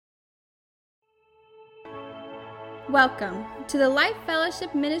Welcome to the Life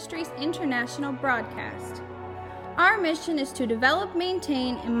Fellowship Ministries International broadcast. Our mission is to develop,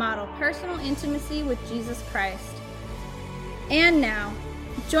 maintain, and model personal intimacy with Jesus Christ. And now,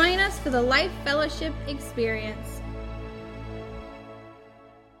 join us for the Life Fellowship experience.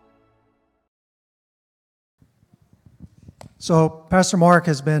 So, Pastor Mark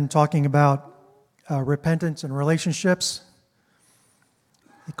has been talking about repentance and relationships.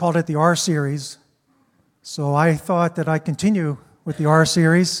 He called it the R series. So I thought that I'd continue with the R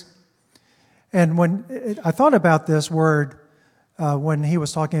series. And when I thought about this word, when he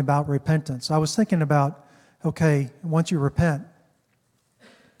was talking about repentance, I was thinking about, okay, once you repent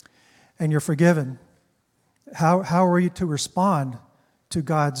and you're forgiven, how are you to respond to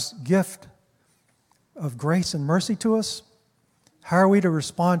God's gift of grace and mercy to us? How are we to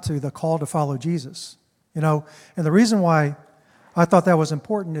respond to the call to follow Jesus? You know, and the reason why I thought that was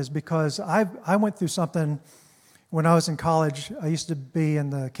important is because I went through something when I was in college. I used to be in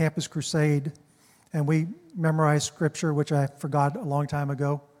the Campus Crusade, and we memorized Scripture, which I forgot a long time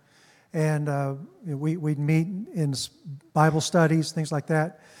ago. And we'd meet in Bible studies, things like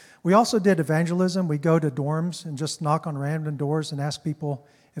that. We also did evangelism. We'd go to dorms and just knock on random doors and ask people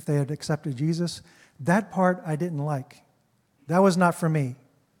if they had accepted Jesus. That part I didn't like. That was not for me.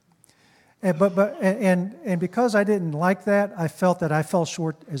 And because I didn't like that, I felt that I fell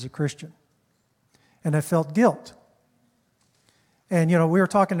short as a Christian. And I felt guilt. And, you know, we were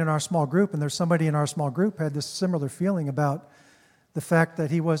talking in our small group, and there's somebody in our small group had this similar feeling about the fact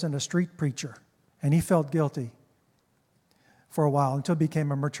that he wasn't a street preacher. And he felt guilty for a while until he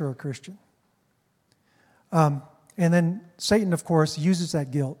became a mature Christian. And then Satan, of course, uses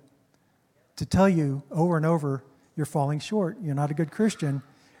that guilt to tell you over and over, you're falling short. You're not a good Christian.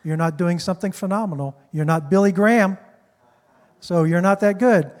 You're not doing something phenomenal. You're not Billy Graham, so you're not that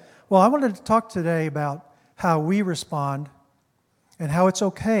good. Well, I wanted to talk today about how we respond and how it's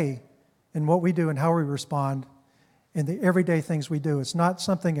okay in what we do and how we respond in the everyday things we do. It's not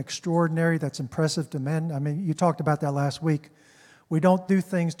something extraordinary that's impressive to men. I mean, you talked about that last week. We don't do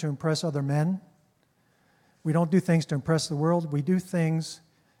things to impress other men. We don't do things to impress the world. We do things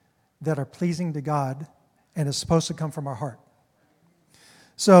that are pleasing to God and is supposed to come from our heart.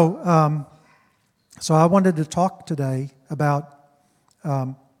 So I wanted to talk today about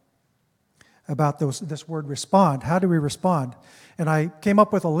this word respond. How do we respond? And I came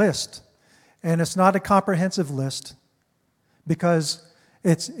up with a list, and it's not a comprehensive list because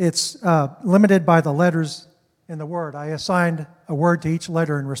it's limited by the letters in the word. I assigned a word to each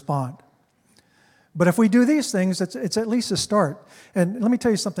letter and respond. But if we do these things, it's at least a start. And let me tell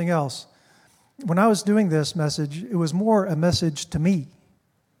you something else. When I was doing this message, it was more a message to me.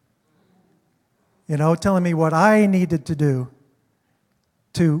 You know, telling me what I needed to do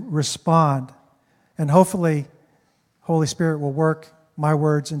to respond. And hopefully, Holy Spirit will work my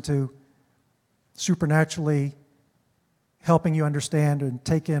words into supernaturally helping you understand and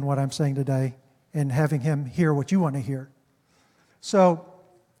take in what I'm saying today and having Him hear what you want to hear. So,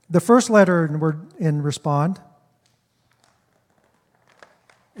 the first letter in respond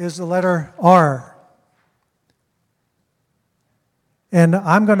is the letter R. And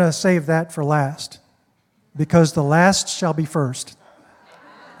I'm going to save that for last, because the last shall be first.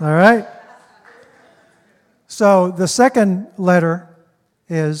 All right? So the second letter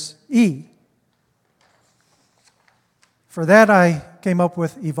is E. For that I came up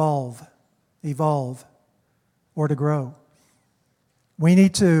with evolve, or to grow. We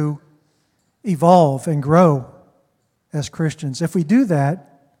need to evolve and grow as Christians. If we do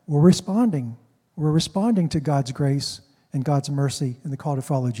that, we're responding. We're responding to God's grace and God's mercy and the call to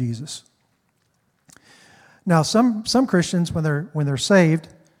follow Jesus. Now, some Christians, when they're saved,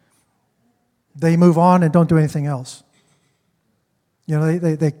 they move on and don't do anything else. You know,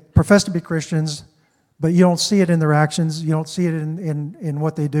 they profess to be Christians, but you don't see it in their actions. You don't see it in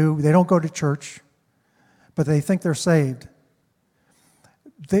what they do. They don't go to church, but they think they're saved.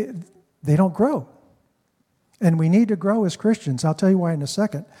 They don't grow. And we need to grow as Christians. I'll tell you why in a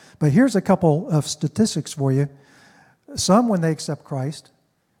second. But here's a couple of statistics for you. Some, when they accept Christ,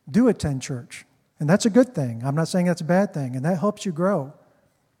 do attend church. And that's a good thing. I'm not saying that's a bad thing. And that helps you grow.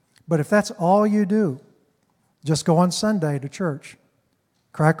 But if that's all you do, just go on Sunday to church,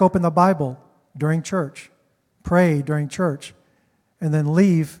 crack open the Bible during church, pray during church, and then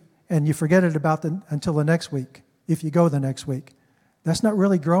leave, and you forget it until the next week, if you go the next week. That's not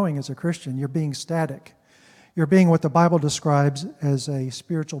really growing as a Christian. You're being static. You're being what the Bible describes as a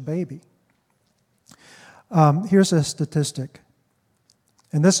spiritual baby. Here's a statistic,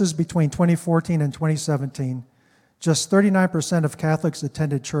 and this is between 2014 and 2017. Just 39% of Catholics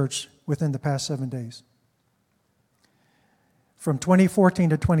attended church within the past 7 days. From 2014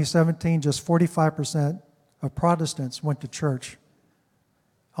 to 2017, just 45% of Protestants went to church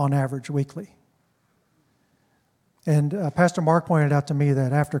on average weekly. And Pastor Mark pointed out to me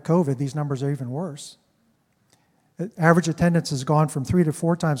that after COVID, these numbers are even worse. Average attendance has gone from 3 to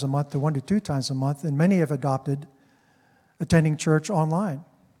 4 times a month to 1 to 2 times a month, and many have adopted attending church online.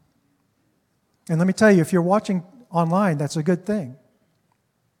 And let me tell you, if you're watching online, that's a good thing.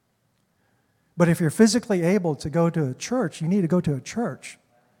 But if you're physically able to go to a church, you need to go to a church.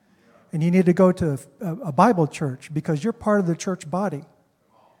 And you need to go to a Bible church because you're part of the church body.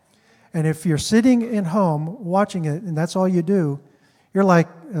 And if you're sitting in home watching it and that's all you do, you're like,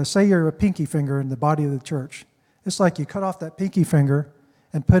 say you're a pinky finger in the body of the church. It's like you cut off that pinky finger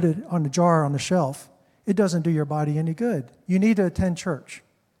and put it on the jar on the shelf. It doesn't do your body any good. You need to attend church.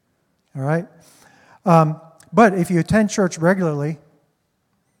 All right? But if you attend church regularly,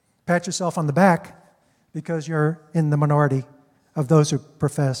 pat yourself on the back because you're in the minority of those who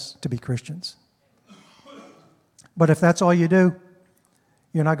profess to be Christians. But if that's all you do,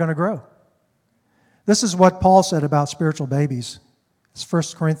 you're not going to grow. This is what Paul said about spiritual babies. It's 1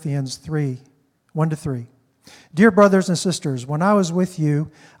 Corinthians 3, 1-3. Dear brothers and sisters, when I was with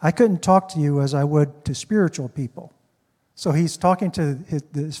you, I couldn't talk to you as I would to spiritual people. So he's talking to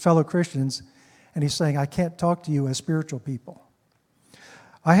his fellow Christians, and he's saying, I can't talk to you as spiritual people.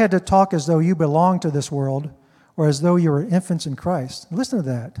 I had to talk as though you belonged to this world, or as though you were infants in Christ. Listen to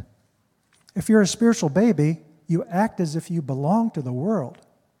that. If you're a spiritual baby, you act as if you belong to the world.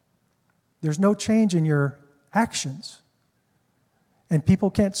 There's no change in your actions. And people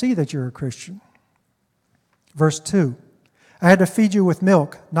can't see that you're a Christian. Verse 2, I had to feed you with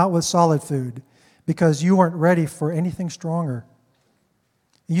milk, not with solid food, because you weren't ready for anything stronger.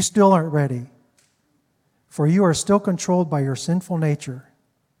 You still aren't ready, for you are still controlled by your sinful nature.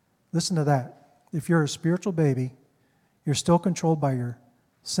 Listen to that. If you're a spiritual baby, you're still controlled by your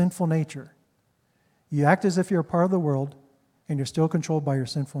sinful nature. You act as if you're a part of the world, and you're still controlled by your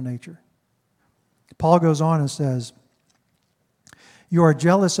sinful nature. Paul goes on and says, you are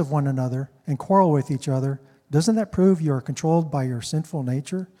jealous of one another and quarrel with each other. Doesn't that prove you are controlled by your sinful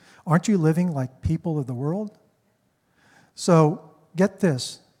nature? Aren't you living like people of the world? So, get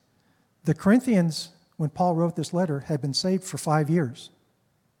this. The Corinthians, when Paul wrote this letter, had been saved for 5 years.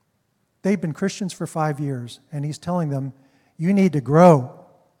 They've been Christians for 5 years, and he's telling them, you need to grow.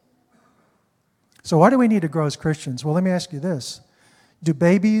 So why do we need to grow as Christians? Well, let me ask you this. Do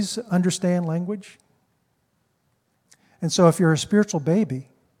babies understand language? And so if you're a spiritual baby,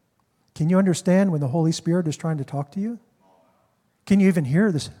 can you understand when the Holy Spirit is trying to talk to you? Can you even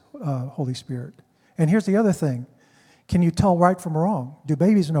hear this Holy Spirit? And here's the other thing. Can you tell right from wrong? Do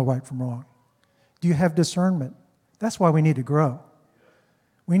babies know right from wrong? Do you have discernment? That's why we need to grow.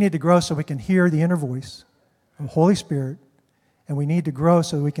 We need to grow so we can hear the inner voice of the Holy Spirit, and we need to grow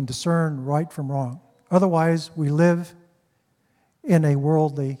so we can discern right from wrong. Otherwise, we live in a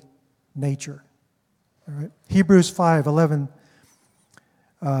worldly nature. All right? Hebrews 5:11,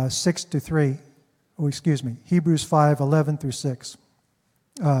 6-3. Oh, excuse me. Hebrews 5:11 through 6.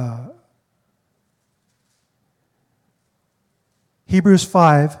 Hebrews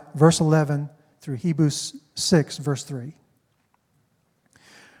 5, verse 11 through Hebrews 6, verse 3.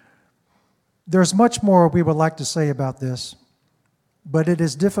 There's much more we would like to say about this, but it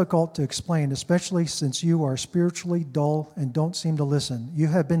is difficult to explain, especially since you are spiritually dull and don't seem to listen. You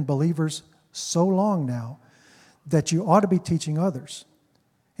have been believers so long now that you ought to be teaching others.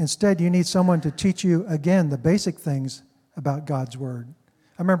 Instead, you need someone to teach you again the basic things about God's Word.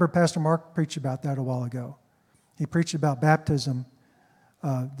 I remember Pastor Mark preached about that a while ago. He preached about baptism,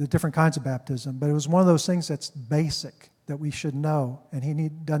 the different kinds of baptism, but it was one of those things that's basic that we should know, and he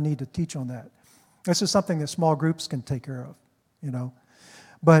doesn't need to teach on that. This is something that small groups can take care of, you know.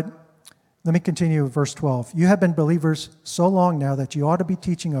 But let me continue with verse 12. You have been believers so long now that you ought to be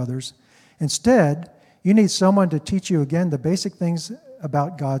teaching others. Instead, you need someone to teach you again the basic things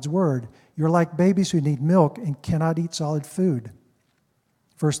about God's Word. You're like babies who need milk and cannot eat solid food.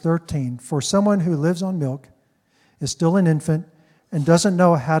 Verse 13, for someone who lives on milk is still an infant and doesn't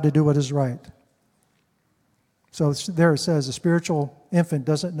know how to do what is right. So there it says a spiritual infant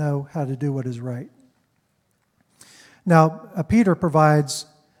doesn't know how to do what is right. Now, Peter provides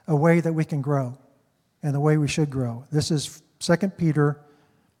a way that we can grow and the way we should grow. This is 2 Peter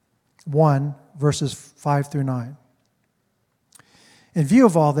 1, verses 5 through 9. In view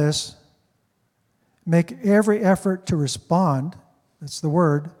of all this, make every effort to respond, that's the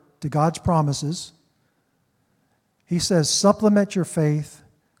word, to God's promises. He says, supplement your faith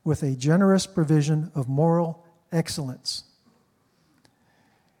with a generous provision of moral excellence.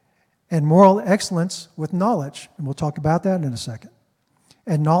 and moral excellence with knowledge, and we'll talk about that in a second,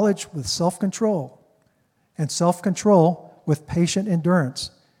 and knowledge with self-control, and self-control with patient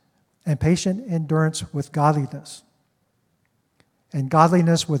endurance, and patient endurance with godliness, and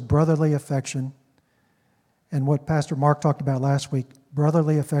godliness with brotherly affection, and what Pastor Mark talked about last week,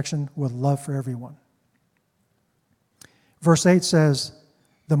 brotherly affection with love for everyone. Verse 8 says,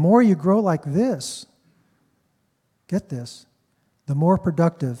 the more you grow like this, get this, the more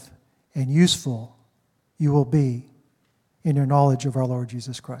productive and useful you will be in your knowledge of our Lord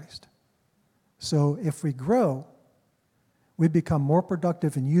Jesus Christ. So if we grow, we become more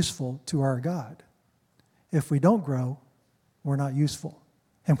productive and useful to our God. If we don't grow, we're not useful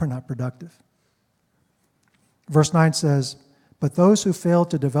and we're not productive. Verse 9 says, but those who fail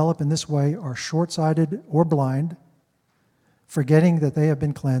to develop in this way are short-sighted or blind, forgetting that they have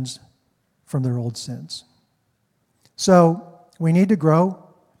been cleansed from their old sins. So we need to grow.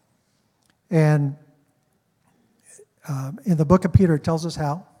 And in the book of Peter, it tells us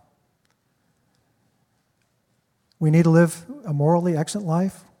how. We need to live a morally excellent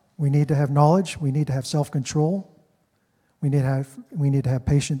life. We need to have knowledge. We need to have self-control. We need to have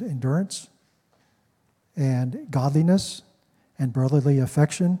patient endurance and godliness and brotherly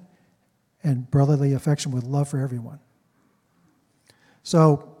affection with love for everyone.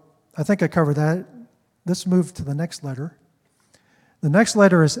 So I think I covered that. Let's move to the next letter. The next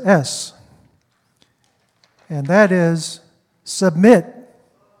letter is S, and that is submit.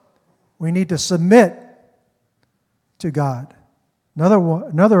 We need to submit to God.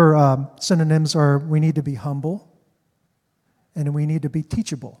 Another synonyms are we need to be humble and we need to be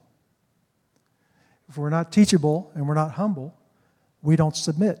teachable. If we're not teachable and we're not humble, we don't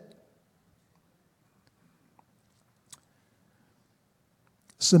submit.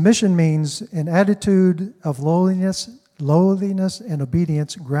 Submission means an attitude of lowliness and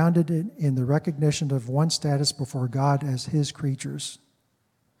obedience grounded in the recognition of one's status before God as His creatures.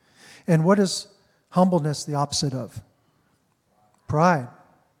 And what is humbleness the opposite of? Pride,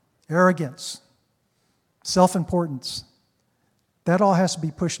 arrogance, self-importance. That all has to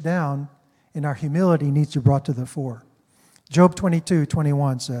be pushed down, and our humility needs to be brought to the fore. Job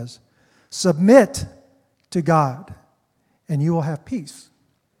 22:21 says, submit to God, and you will have peace.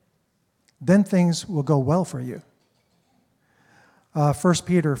 Then things will go well for you. 1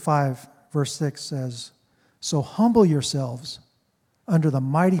 Peter 5, verse 6 says, so humble yourselves under the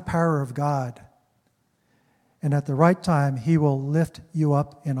mighty power of God, and at the right time He will lift you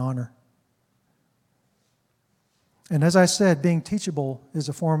up in honor. And as I said, being teachable is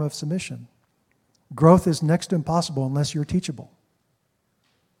a form of submission. Growth is next to impossible unless you're teachable.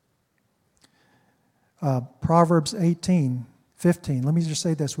 Proverbs 18:15. Let me just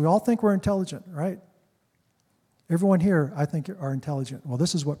say this. We all think we're intelligent, right? Everyone here, I think, are intelligent. Well,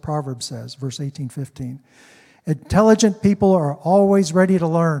 this is what Proverbs says, verse 18:15. Intelligent people are always ready to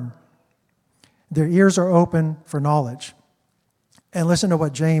learn. Their ears are open for knowledge. And listen to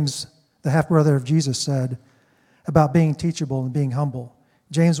what James, the half-brother of Jesus, said about being teachable and being humble.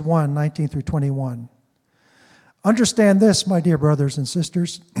 James 1:19-21. Understand this, my dear brothers and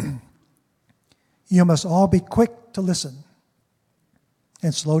sisters. You must all be quick to listen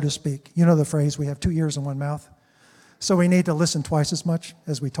and slow to speak. You know the phrase, we have 2 ears and 1 mouth. So we need to listen twice as much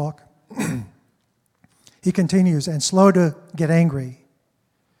as we talk. He continues, and slow to get angry.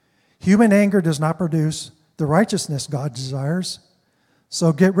 Human anger does not produce the righteousness God desires.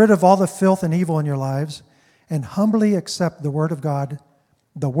 So get rid of all the filth and evil in your lives and humbly accept the word of God,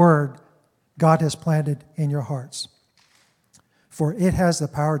 the word God has planted in your hearts. For it has the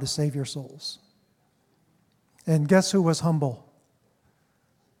power to save your souls. And guess who was humble?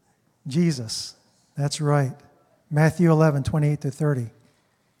 Jesus. That's right. Matthew 11:28-30.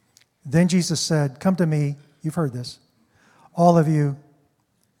 Then Jesus said, come to me, you've heard this, all of you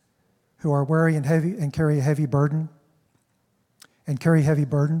who are weary and heavy and carry a heavy burden, and carry heavy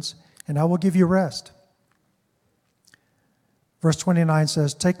burdens, and I will give you rest. Verse 29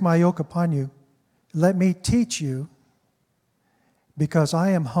 says, take my yoke upon you, let me teach you, because I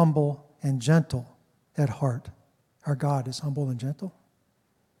am humble and gentle at heart. Our God is humble and gentle.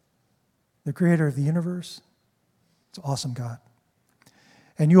 The creator of the universe. It's an awesome God.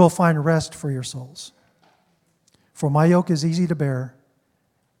 And you will find rest for your souls. For my yoke is easy to bear,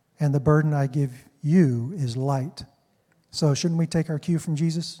 and the burden I give you is light. So shouldn't we take our cue from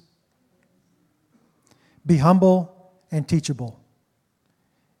Jesus? Be humble and teachable.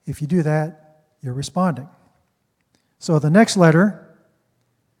 If you do that, you're responding. So the next letter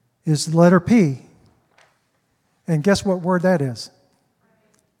is the letter P. And guess what word that is?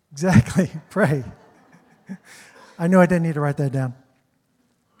 Exactly, pray. I knew I didn't need to write that down.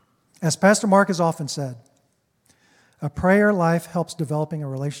 As Pastor Mark has often said, a prayer life helps developing a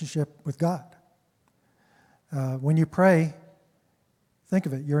relationship with God. When you pray, think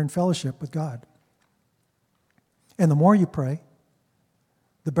of it, you're in fellowship with God. And the more you pray,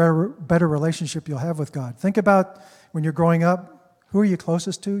 the better relationship you'll have with God. Think about when you're growing up, who are you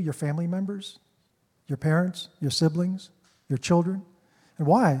closest to? Your family members, your parents, your siblings, your children. And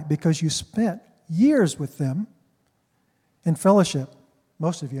why? Because you spent years with them in fellowship,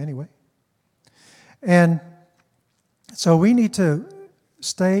 most of you anyway. And so we need to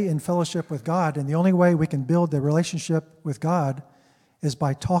stay in fellowship with God, and the only way we can build the relationship with God is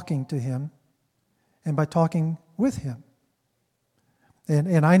by talking to Him and by talking with Him.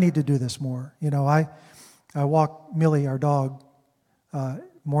 And I need to do this more. You know, I walk Millie, our dog, every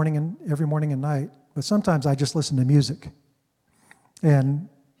morning and night, but sometimes I just listen to music. And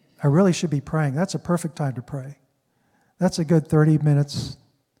I really should be praying. That's a perfect time to pray. That's a good 30 minutes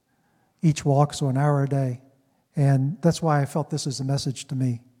each walk, so an hour a day. And that's why I felt this is a message to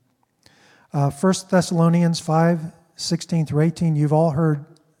me. 1 Thessalonians 5:16 through 18, you've all heard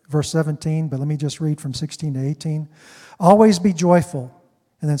verse 17, but let me just read from 16 to 18. Always be joyful.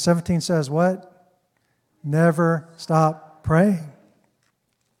 And then 17 says what? Never stop praying.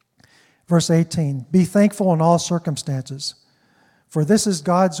 Verse 18, be thankful in all circumstances, for this is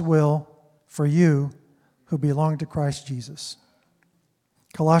God's will for you who belong to Christ Jesus.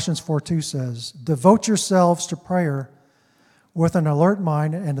 Colossians 4:2 says, devote yourselves to prayer with an alert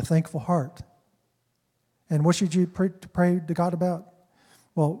mind and a thankful heart. And what should you pray to God about?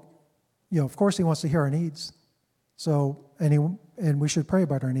 Well, of course He wants to hear our needs. So, and we should pray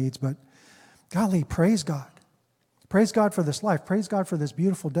about our needs, but golly, praise God. Praise God for this life. Praise God for this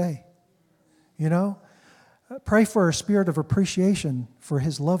beautiful day. Pray for a spirit of appreciation for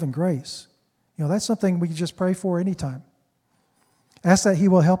His love and grace. That's something we can just pray for anytime. Ask that He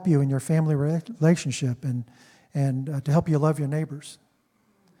will help you in your family relationship and to help you love your neighbors.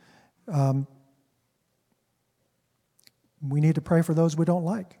 We need to pray for those we don't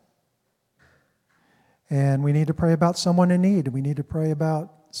like. And we need to pray about someone in need. We need to pray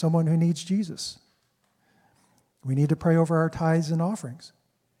about someone who needs Jesus. We need to pray over our tithes and offerings.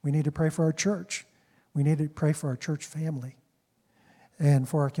 We need to pray for our church. We need to pray for our church family and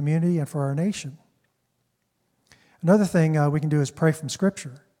for our community and for our nation. Another thing we can do is pray from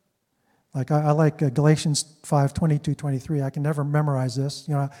Scripture. Like I like Galatians 5:22-23. I can never memorize this.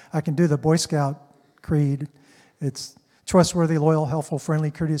 I can do the Boy Scout creed. It's trustworthy, loyal, helpful,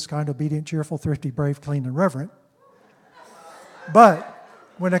 friendly, courteous, kind, obedient, cheerful, thrifty, brave, clean, and reverent. But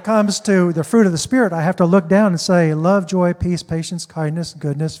when it comes to the fruit of the Spirit, I have to look down and say, love, joy, peace, patience, kindness,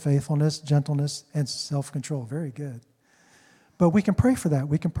 goodness, faithfulness, gentleness, and self-control. Very good. But we can pray for that.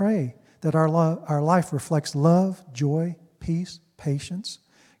 We can pray that our life reflects love, joy, peace, patience,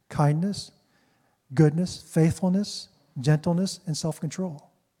 kindness, goodness, faithfulness, gentleness, and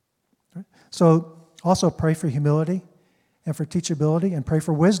self-control. Right? So also pray for humility and for teachability, and pray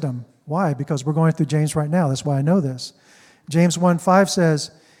for wisdom. Why? Because we're going through James right now. That's why I know this. James 1:5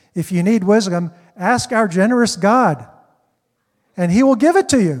 says, if you need wisdom, ask our generous God, and He will give it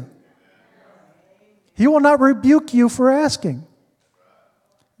to you. He will not rebuke you for asking.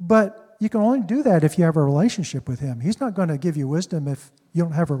 But you can only do that if you have a relationship with Him. He's not going to give you wisdom if you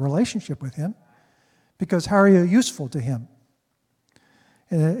don't have a relationship with Him, because how are you useful to Him?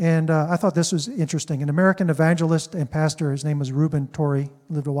 And I thought this was interesting. An American evangelist and pastor, his name was Reuben Torrey,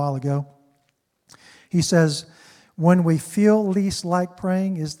 lived a while ago. He says, when we feel least like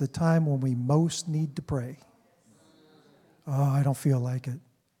praying is the time when we most need to pray. Oh, I don't feel like it.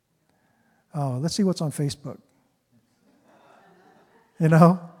 Oh, let's see what's on Facebook.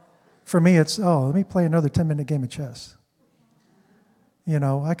 For me it's, let me play another 10-minute game of chess.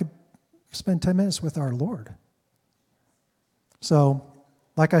 I could spend 10 minutes with our Lord. So,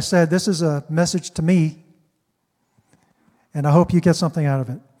 like I said, this is a message to me, and I hope you get something out of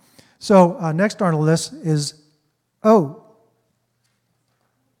it. So, next on the list is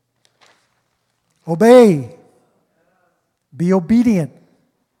obey. Be obedient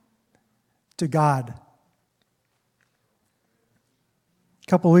to God. A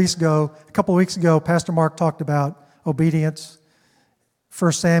couple of weeks ago, Pastor Mark talked about obedience.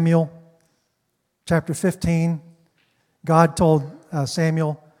 1 Samuel chapter 15, God told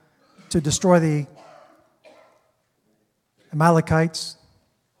Samuel to destroy the Amalekites.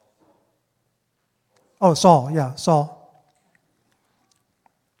 Saul.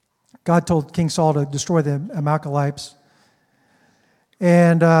 God told King Saul to destroy the Amalekites.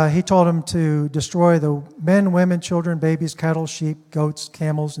 And He told him to destroy the men, women, children, babies, cattle, sheep, goats,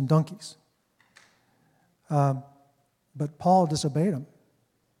 camels, and donkeys. But Paul disobeyed him.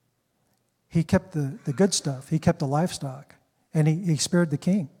 he kept the good stuff. He kept the livestock, and he spared the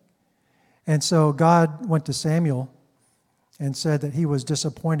king. And so God went to Samuel and said that he was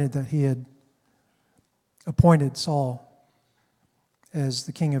disappointed that he had appointed Saul as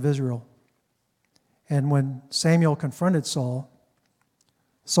the king of Israel. And when Samuel confronted Saul,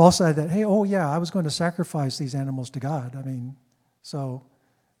 Saul said that, hey, oh yeah, I was going to sacrifice these animals to God. I mean, so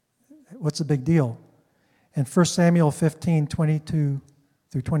what's the big deal? And 1 Samuel 15, 22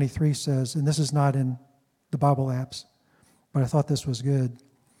 through 23 says, and this is not in the Bible apps, but I thought this was good.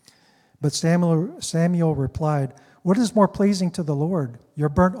 But Samuel replied, what is more pleasing to the Lord, your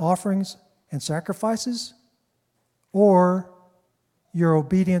burnt offerings and sacrifices, or your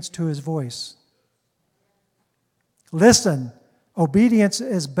obedience to his voice? Listen, obedience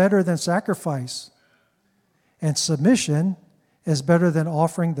is better than sacrifice, and submission is better than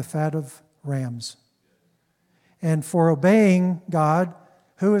offering the fat of rams. And for obeying God,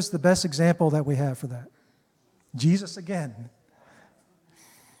 who is the best example that we have for that? Jesus again.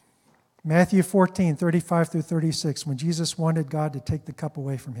 Matthew 14, 35 through 36, when Jesus wanted God to take the cup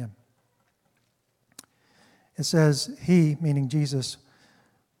away from him. It says, he, meaning Jesus,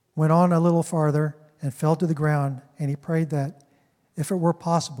 went on a little farther and fell to the ground, and he prayed that, if it were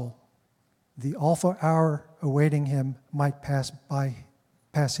possible, the awful hour awaiting him might pass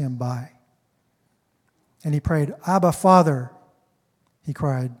him by. And he prayed, Abba, Father, he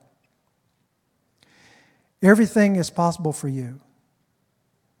cried, everything is possible for you.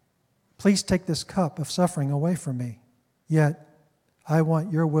 Please take this cup of suffering away from me. Yet, I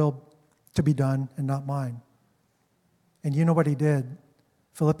want your will to be done and not mine. And you know what he did?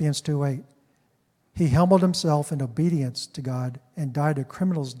 Philippians 2:8. He humbled himself in obedience to God and died a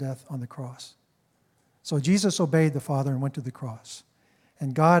criminal's death on the cross. So Jesus obeyed the Father and went to the cross.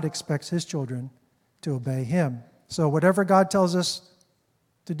 And God expects his children to obey him. So whatever God tells us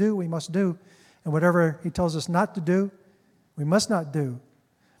to do, we must do. And whatever he tells us not to do, we must not do.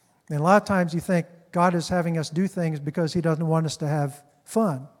 And a lot of times you think God is having us do things because he doesn't want us to have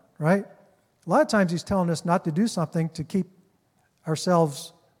fun, right? A lot of times he's telling us not to do something to keep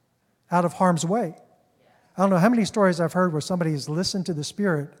ourselves out of harm's way. I don't know how many stories I've heard where somebody has listened to the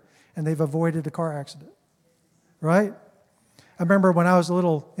Spirit and they've avoided a car accident, right? I remember when I was a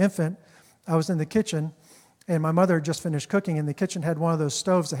little infant, I was in the kitchen and my mother had just finished cooking, and the kitchen had one of those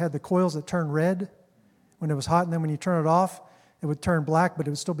stoves that had the coils that turn red when it was hot, and then when you turn it off, it would turn black, but it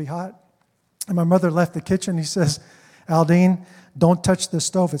would still be hot. And my mother left the kitchen. He says, Aldine, don't touch the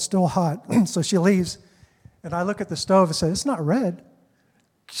stove. It's still hot. So she leaves, and I look at the stove and say, it's not red.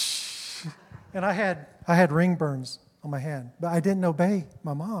 And I had ring burns on my hand, but I didn't obey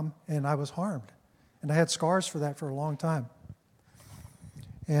my mom, and I was harmed. And I had scars for that for a long time.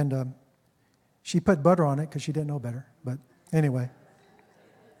 And she put butter on it because she didn't know better. But anyway.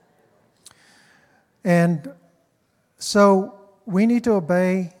 And so we need to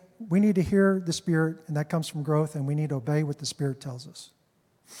obey. We need to hear the Spirit, and that comes from growth, and we need to obey what the Spirit tells us.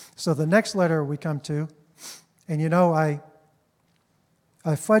 So the next letter we come to, and you know, I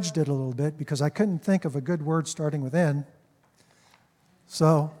fudged it a little bit because I couldn't think of a good word starting with N.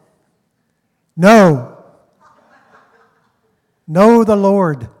 So, know. Know the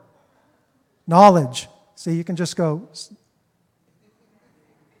Lord. Knowledge. See, you can just go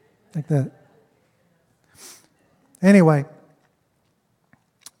like that. Anyway,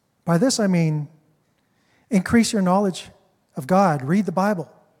 by this I mean increase your knowledge of God. Read the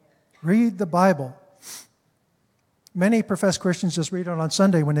Bible. Read the Bible. Many professed Christians just read it on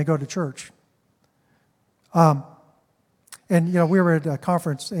Sunday when they go to church. And, you know, we were at a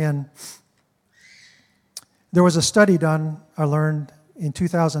conference, and there was a study done, I learned, in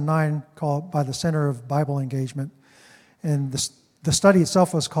 2009 called by the Center of Bible Engagement. And the study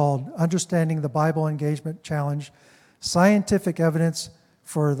itself was called Understanding the Bible Engagement Challenge, Scientific Evidence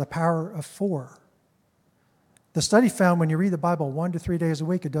for the Power of Four. The study found when you read the Bible 1 to 3 days a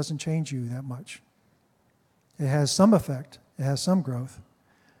week, it doesn't change you that much. It has some effect, it has some growth,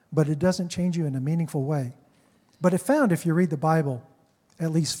 but it doesn't change you in a meaningful way. But it found if you read the Bible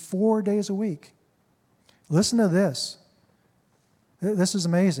at least 4 days a week, listen to this. This is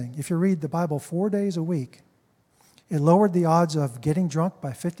amazing. If you read the Bible 4 days a week, it lowered the odds of getting drunk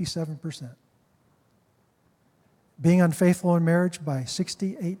by 57%, being unfaithful in marriage by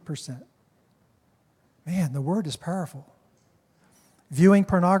 68%. Man, the word is powerful. Viewing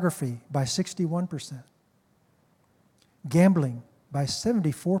pornography by 61%. Gambling by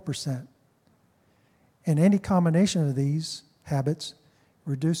 74%. And any combination of these habits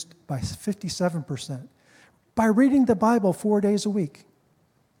reduced by 57%. By reading the Bible 4 days a week.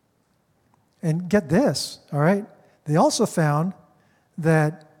 And get this, all right? They also found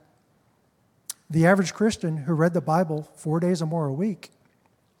that The average Christian who read the Bible 4 days or more a week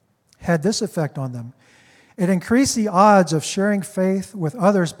had this effect on them. It increased the odds of sharing faith with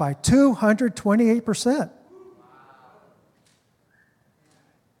others by 228%.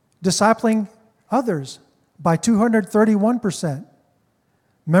 Discipling others by 231%.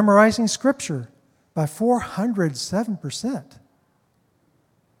 Memorizing Scripture by 407%.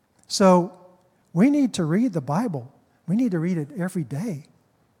 So we need to read the Bible. We need to read it every day.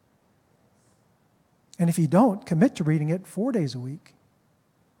 And if you don't, commit to reading it 4 days a week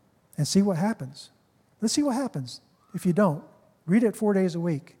and see what happens. Let's see what happens. If you don't, read it 4 days a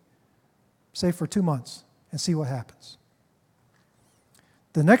week, say for 2 months, and see what happens.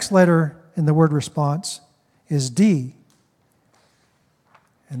 The next letter in the word response is D,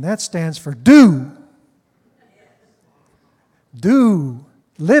 and that stands for do. Do.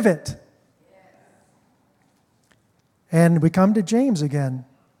 Live it. And we come to James again.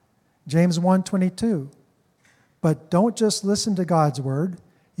 James 1:22. But don't just listen to God's word.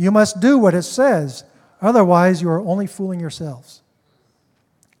 You must do what it says. Otherwise, you are only fooling yourselves.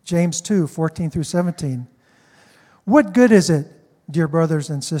 James 2:14 through 17. What good is it, dear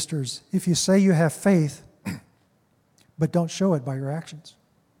brothers and sisters, if you say you have faith, but don't show it by your actions?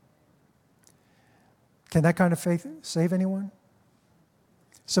 Can that kind of faith save anyone?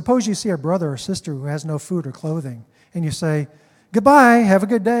 Suppose you see a brother or sister who has no food or clothing, and you say, goodbye, have a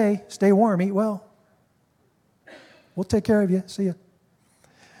good day, stay warm, eat well. We'll take care of you, see you.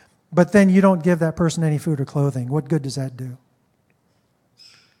 But then you don't give that person any food or clothing. What good does that do?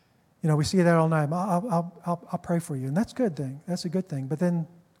 You know, we see that all the time. I'll pray for you, and that's a good thing. That's a good thing. But then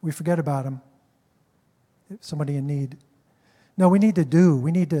we forget about them, somebody in need. No, we need to do.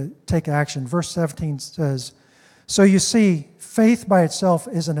 We need to take action. Verse 17 says, so you see, faith by itself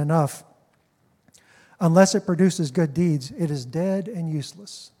isn't enough. Unless it produces good deeds, it is dead and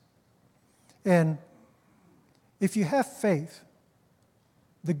useless. And if you have faith,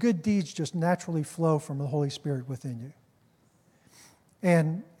 the good deeds just naturally flow from the Holy Spirit within you.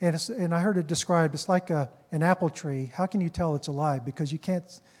 And I heard it described, it's like an apple tree. How can you tell it's alive? Because you can't,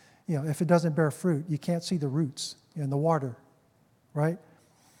 if it doesn't bear fruit, you can't see the roots in the water, right?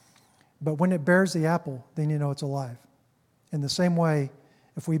 But when it bears the apple, then you know it's alive. In the same way,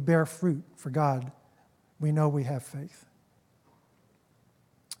 if we bear fruit for God, we know we have faith.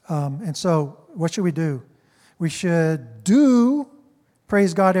 And so, what should we do? We should do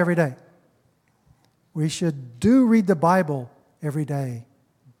praise God every day. We should do read the Bible every day.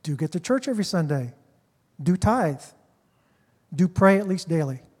 Do get to church every Sunday. Do tithe. Do pray at least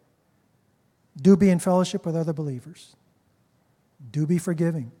daily. Do be in fellowship with other believers. Do be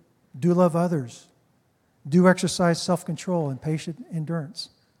forgiving. Do love others. Do exercise self-control and patient endurance.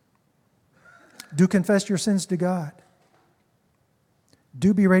 Do confess your sins to God.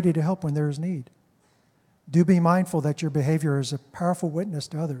 Do be ready to help when there is need. Do be mindful that your behavior is a powerful witness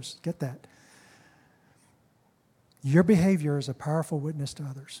to others. Get that. Your behavior is a powerful witness to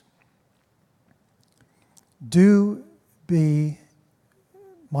others. Do be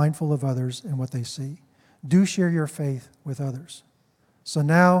mindful of others and what they see. Do share your faith with others. So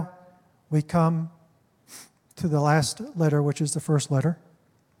now we come to the last letter, which is the first letter.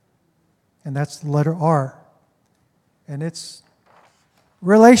 And that's the letter R. And it's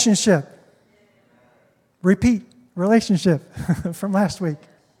relationship. Repeat, relationship from last week.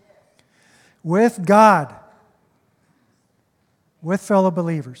 With God. With fellow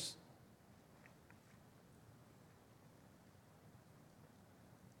believers.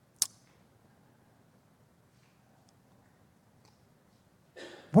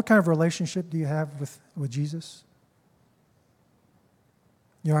 What kind of relationship do you have with Jesus?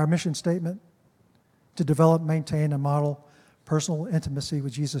 Our mission statement, to develop, maintain, and model personal intimacy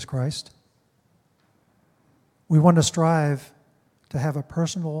with Jesus Christ. We want to strive to have a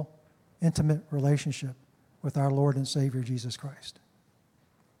personal, intimate relationship with our Lord and Savior, Jesus Christ.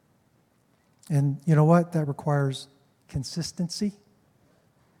 And you know what? That requires consistency.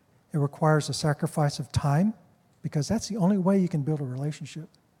 It requires a sacrifice of time, because that's the only way you can build a relationship.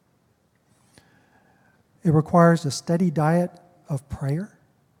 It requires a steady diet of prayer.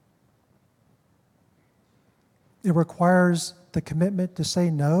 It requires the commitment to say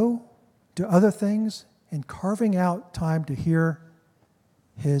no to other things and carving out time to hear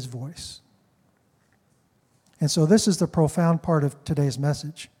His voice. And so this is the profound part of today's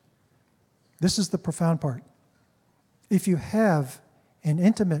message. This is the profound part. If you have an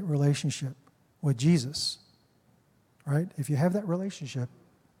intimate relationship with Jesus, right? If you have that relationship,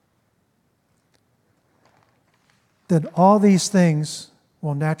 then all these things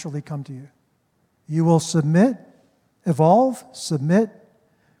will naturally come to you. You will submit, evolve, submit,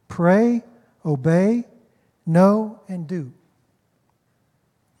 pray, obey, know, and do.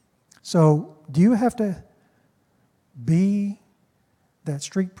 So, do you have to be that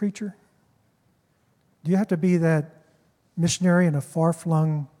street preacher? Do you have to be that missionary in a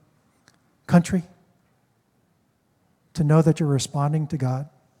far-flung country to know that you're responding to God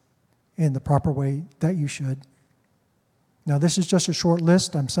in the proper way that you should? Now, this is just a short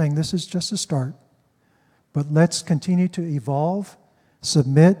list. I'm saying this is just a start. But let's continue to evolve,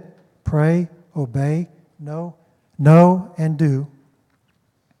 submit, pray, obey, know, and do.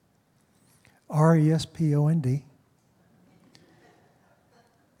 RESPOND.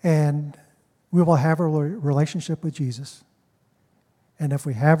 And we will have a relationship with Jesus. And if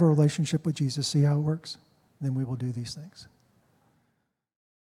we have a relationship with Jesus, see how it works? Then we will do these things.